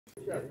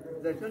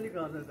दर्शन नहीं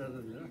कर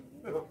सकते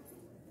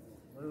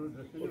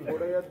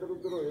थोड़ा यार इधर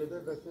उधर हो जाए तो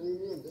दर्शन ही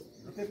नहीं होते।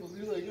 जितने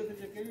पब्लिक होएगी उतने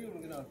चक्के भी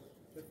होंगे ना।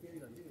 चक्के ही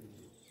गाड़ी होगी।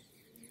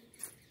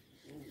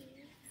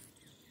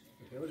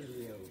 केवल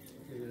ये है वो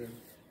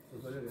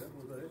ऊपर है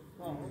ऊपर है।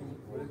 हां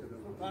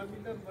वो खान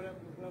पीने बड़ा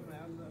दूसरा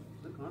बयान था।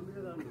 खान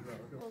पीने का दूसरा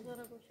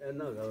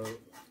ऐना होगा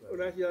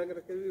रश जा के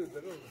रखे भी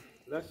उधर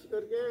रश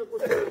करके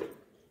कुछ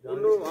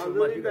ਉਹਨੂੰ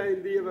ਆਲਰੇਡੀ ਟਾਈਮ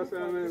ਦੀ ਹੈ ਬਸ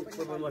ਐਵੇਂ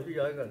ਬਦਮਾਸ਼ੀ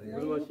ਜਾ ਕਰਦੀ ਹੈ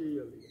ਬਦਮਾਸ਼ੀ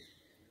ਚੱਲਦੀ ਹੈ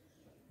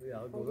ਇਹ ਆ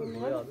ਦੋ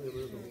ਯਾਦ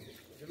ਹੋਏ तो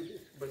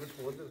बड़े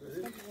बहुत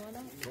देते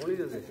थोड़ी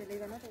देते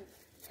चलेगा ना तो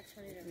अच्छा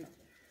नहीं रहता।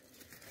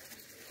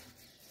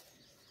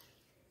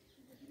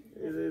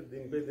 ये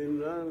दिन पे दिन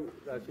ना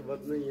रश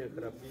बद नहीं है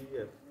खराबी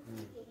है।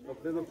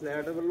 अपने तो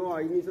फ्लैट वालों आ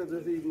ही नहीं सकते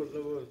सी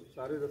मतलब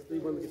सारे रस्ते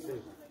ही बंद किए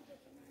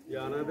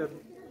जाना तो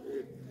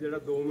ਜਿਹੜਾ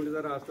 2 ਮਿੰਟ ਦਾ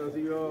ਰਾਸਤਾ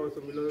ਸੀ ਉਹ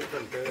ਸਮਝ ਲਓ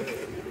ਘੰਟੇ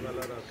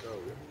ਵਾਲਾ ਰਾਸਤਾ ਹੋ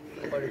ਗਿਆ।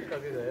 ਪਰ ਰਿਕਸ਼ਾ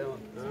ਕੇ ਗਏ ਹਾਂ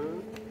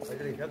ਅੱਜ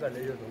ਰਿਕਸ਼ਾ ਕਰ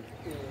ਲਈ ਜਦੋਂ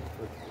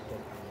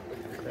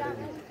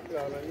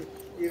ਕਰਾ ਲਾਂਗੇ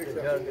ਕੀ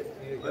ਰਿਕਸ਼ਾ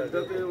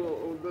ਇੱਧਰ ਤੇ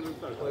ਉਧਰ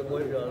ਕੋਈ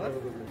ਕੋਈ ਜਾਣਾ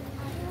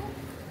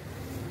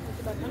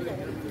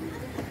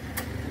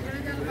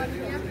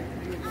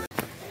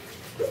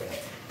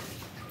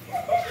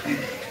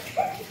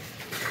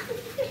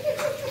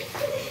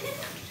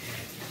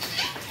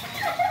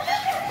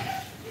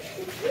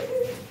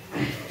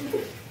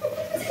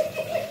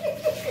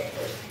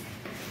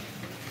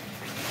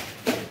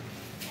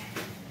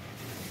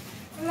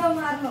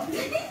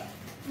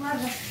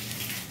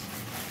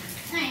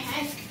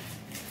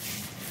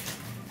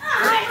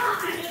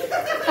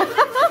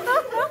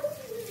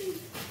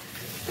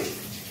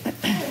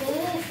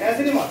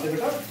ऐसे नहीं मारते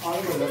बेटा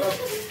आगे बढ़ जाता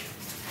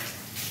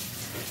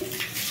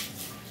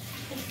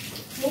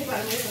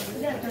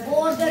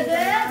बहुत दर्द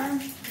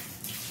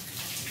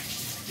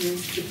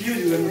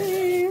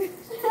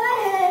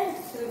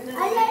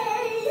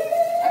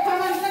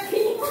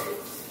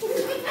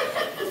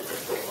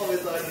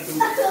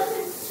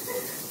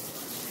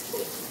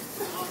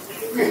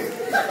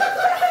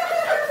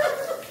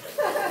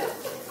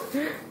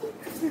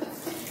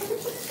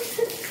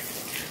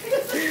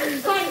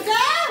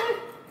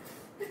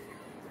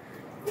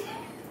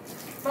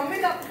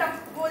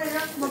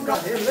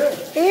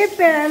ये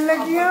पैन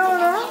लगिया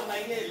होना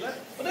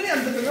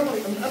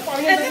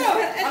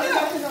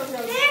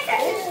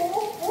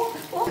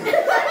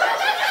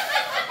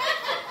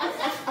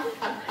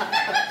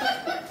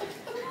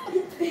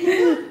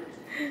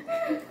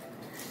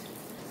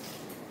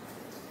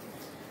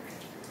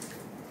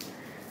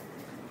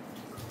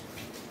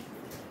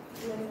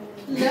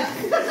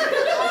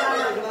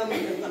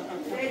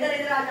इधर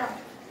इधर आ जाओ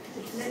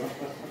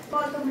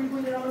बहुत तो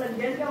बिल्कुल लग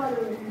गया क्या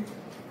वाले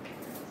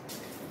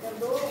कर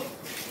दो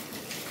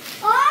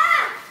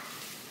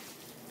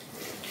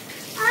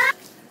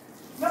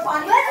मैं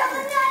पानी में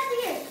समझ नहीं आ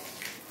रही है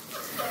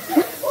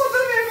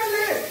उधर मेरे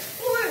ले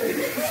ओए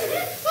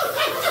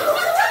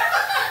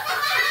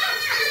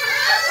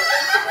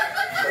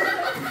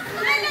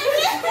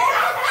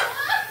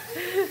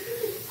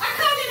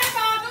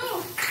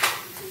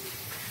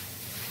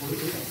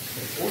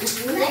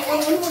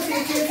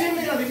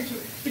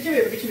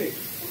पीछे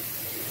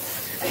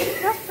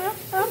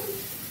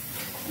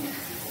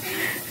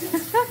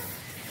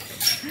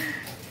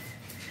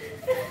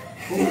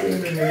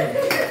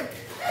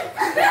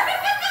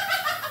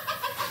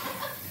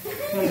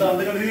दंद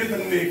कर दिए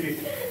तेन देख के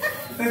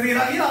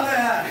तेरा की हाल है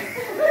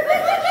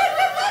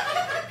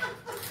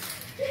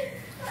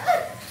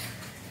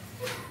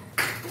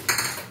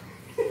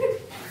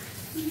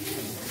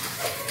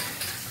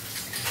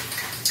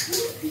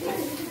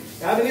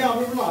यार नहीं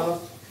आपने बना दो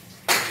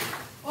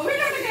वो भी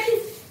लट गई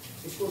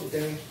इसको दे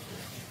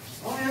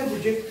हां यार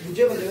बुझे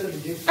बुझे बंदे कर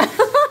बुझे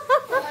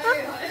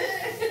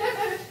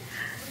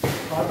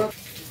हां तो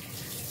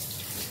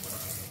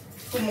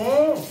तुम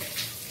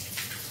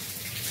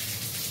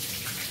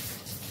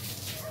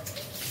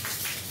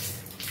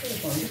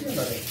पानी क्यों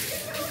डाले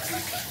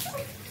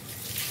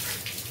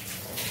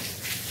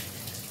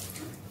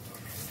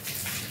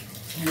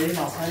मेरी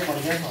मासा ने बढ़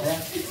गया खाया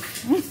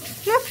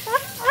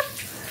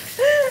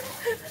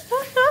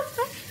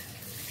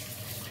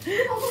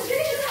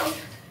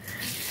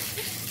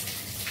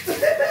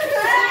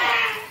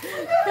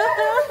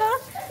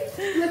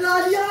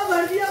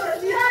भर दिया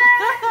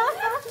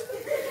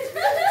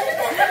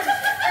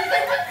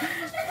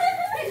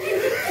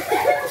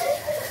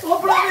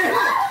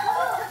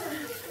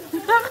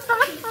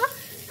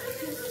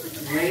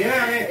नहीं है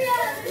हमें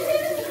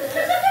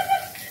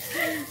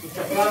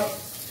चपला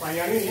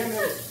पाया नहीं है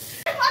मेरे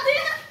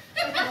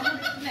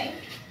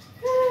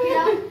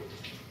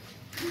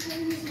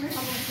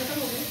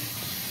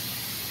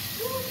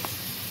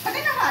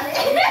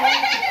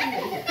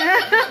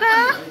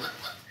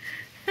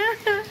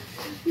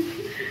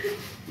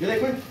ये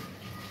देखो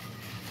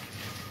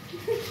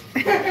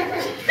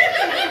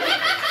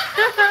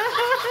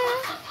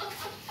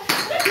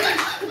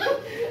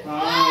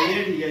हाँ ये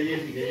ठीक है ये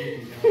ठीक है ये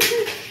ठीक है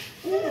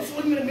ओ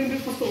सोच मेरे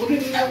पस्तोल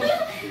नहीं है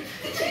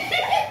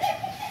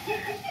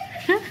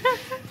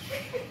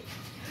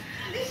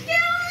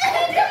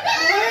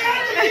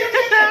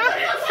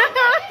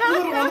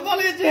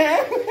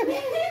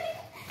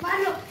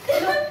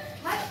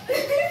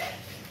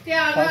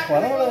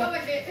पाना वाला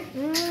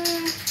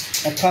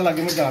अच्छा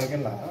लगे मैं जान के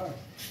ला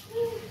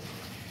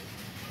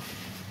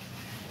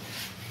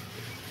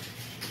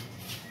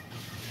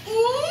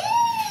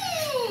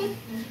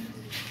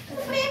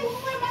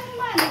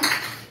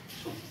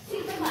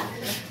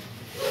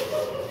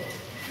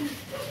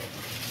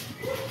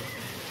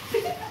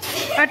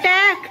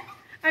अटैक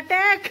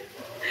अटैक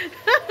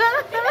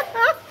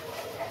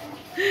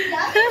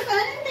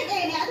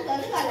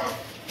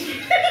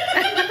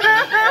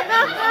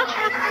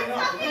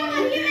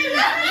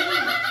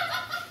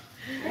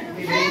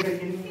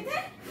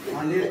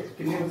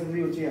कितने पसंद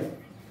ऊंची है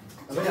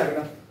अबे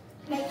जाएगा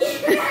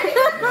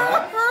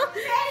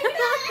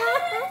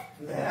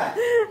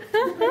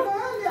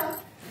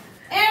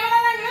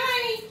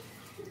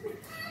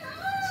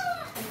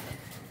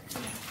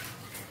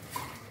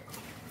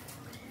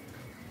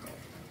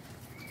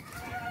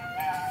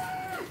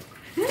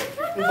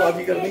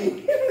बाजी करनी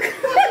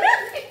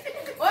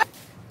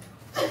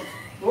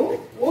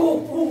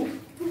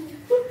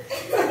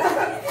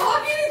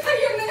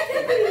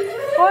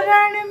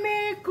उड़न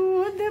में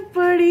कूद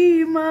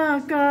पड़ी माँ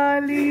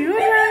काली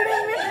उड़न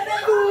में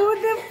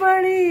कूद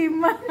पड़ी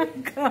माँ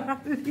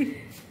काली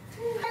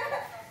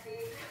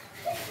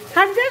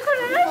हम देखो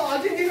ना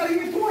आज ये करेंगे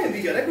कितों आए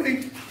दी यार कुड़ी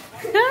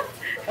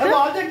अब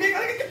आज ये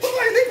करेंगे कितों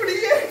आए दी कुड़ी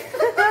है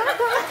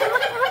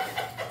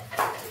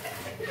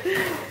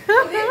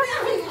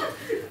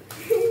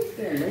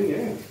नहीं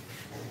है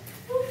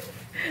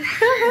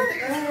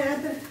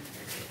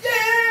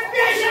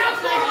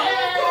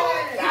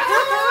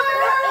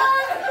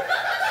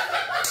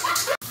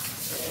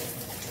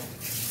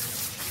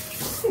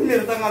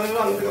मेरे तक आने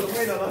वाला तो करूंगा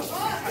ही दादा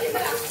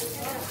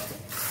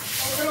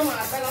तो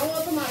मारता ना वो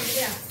तो मार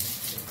गया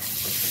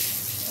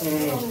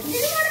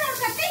दीदी मार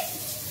सकते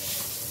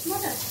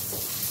मोटर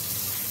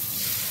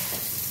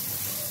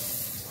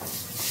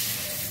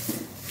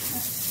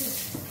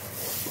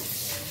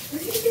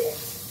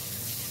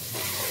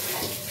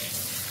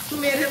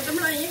मेरे तो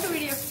बनाई है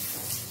वीडियो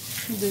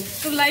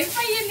तू लाइव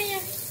पाई नहीं है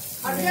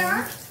अच्छा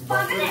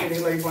पागल है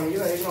लाइव पानी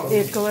है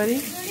एक बारी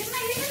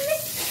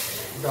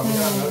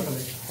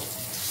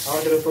आओ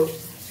तेरे तो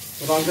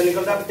रंग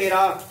निकलता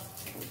तेरा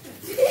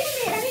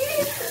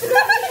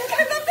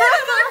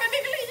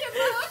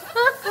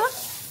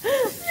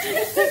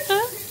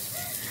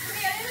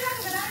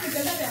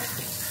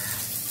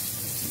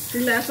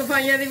ले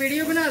सफाइया की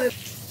वीडियो बना दे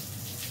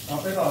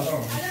आपे डालता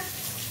हूँ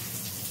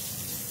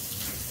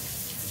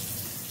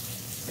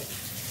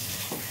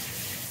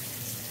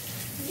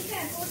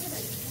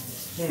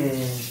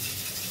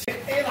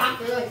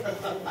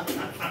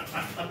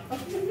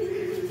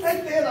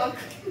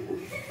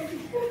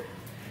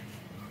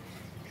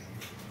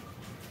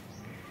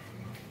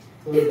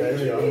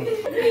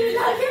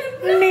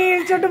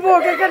नील च डुबो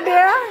के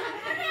कड्डिया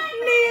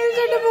नील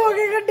च डुबो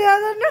के कड्डिया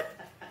तन्नू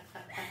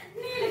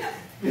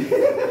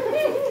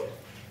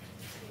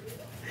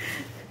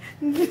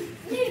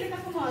नील का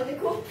कमाल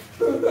देखो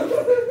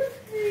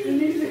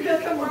नील का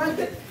कमाल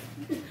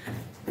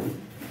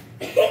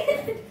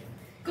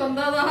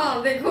कंधा दा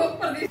हाल देखो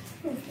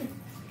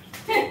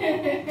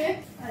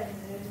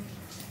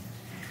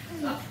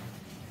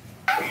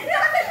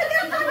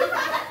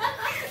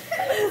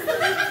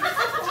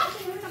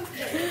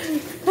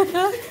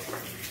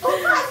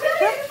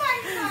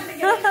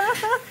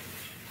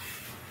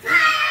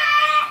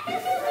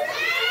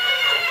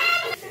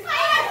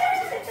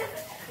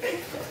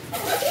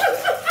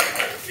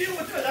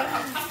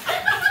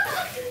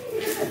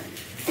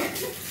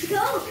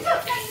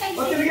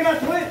तिलकना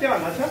थोड़े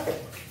ध्यान अच्छा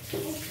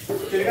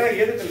तिलकना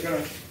ये तो तिलकना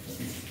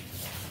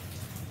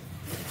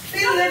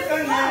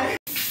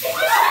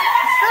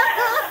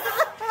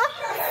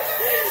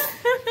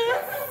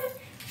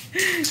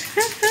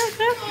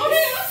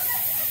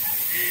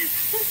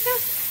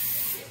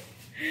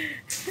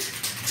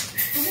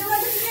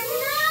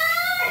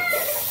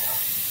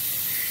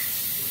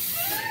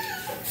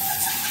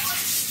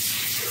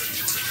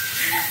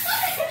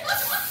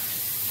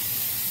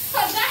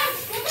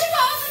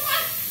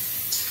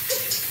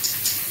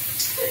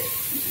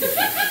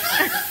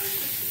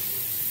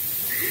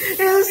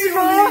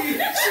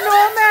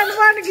स्नोमैन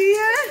बन गई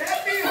है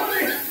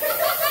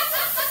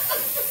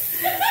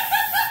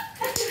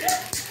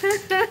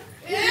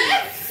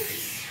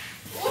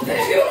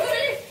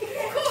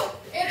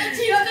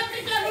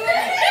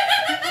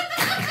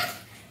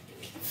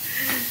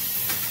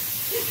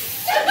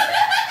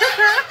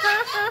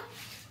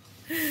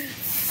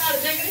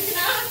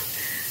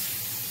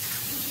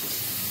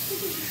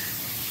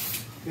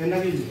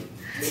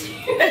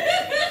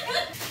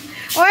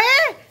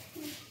ओए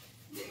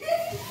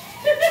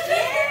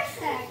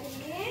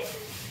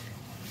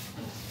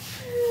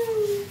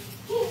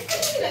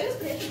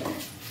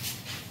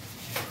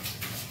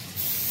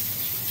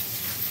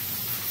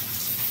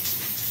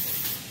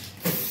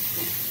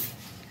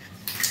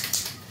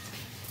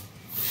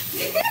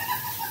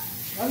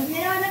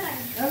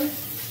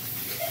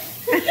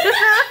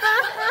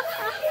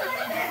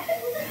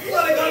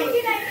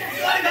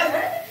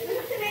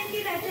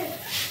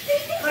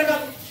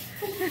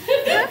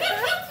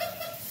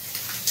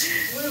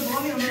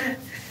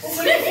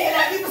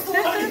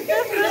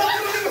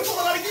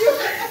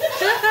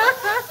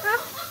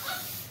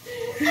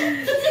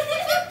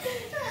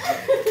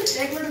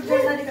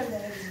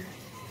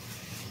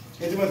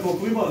मैं कोक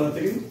भी पा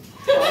देते हैं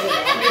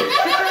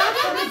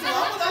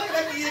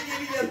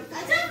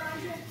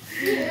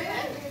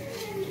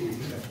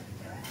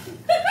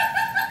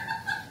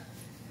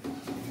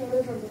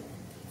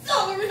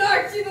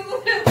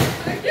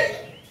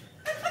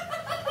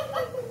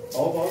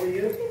आओ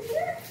ये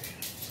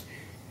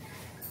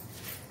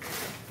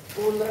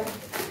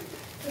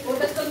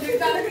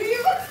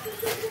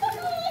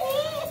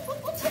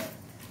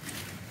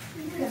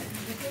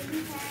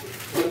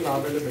ना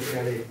पहले बच्चे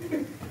वाले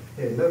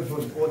ना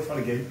बहुत फड़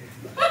गए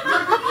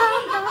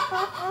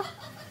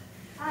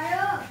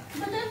आयो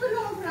बच्चे को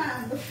लोग फुलाना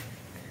दो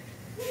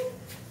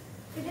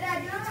इधर आ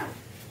जाओ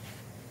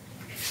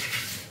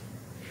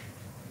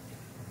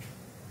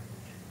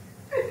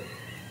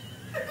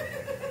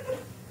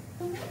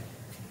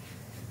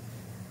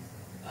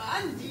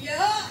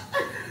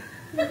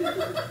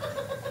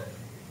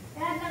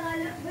यार लगा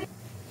लो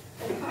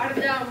हट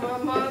जा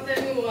मामा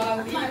तेनू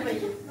आंदी है भई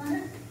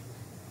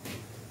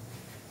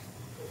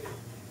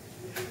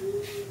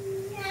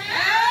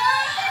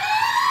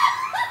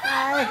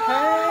हाय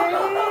हाय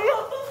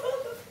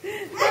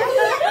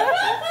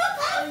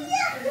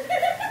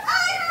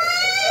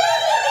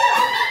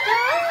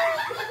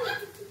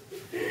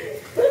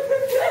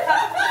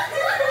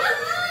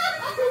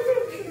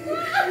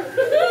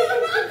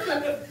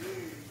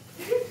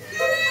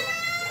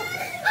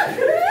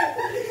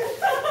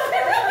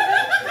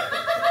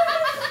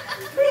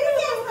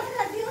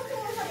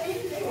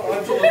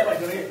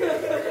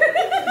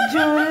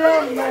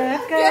जुल्म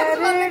कर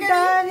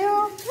डालियो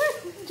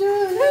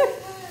जुल्म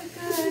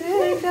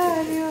कर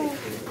डालियो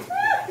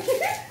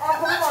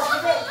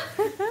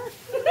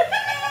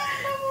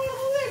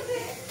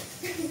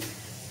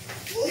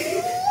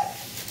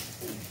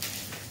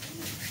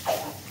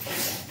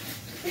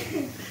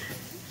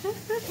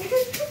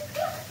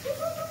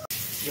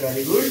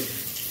वेरी गुड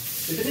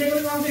कितने को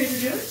काम से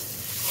वीडियो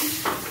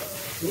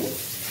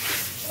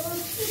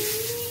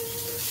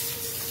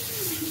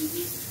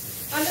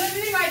अंदर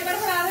भी वाइपर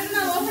फड़ा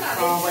देना वो फड़ा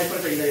दे हां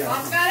वाइपर चाहिए यार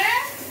आप करे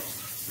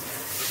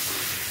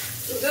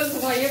उधर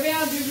भाई पे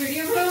आज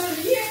वीडियो बना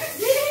ली है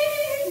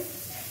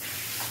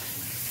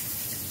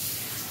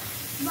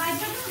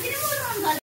वाइपर तो कितने बोल रहा हूं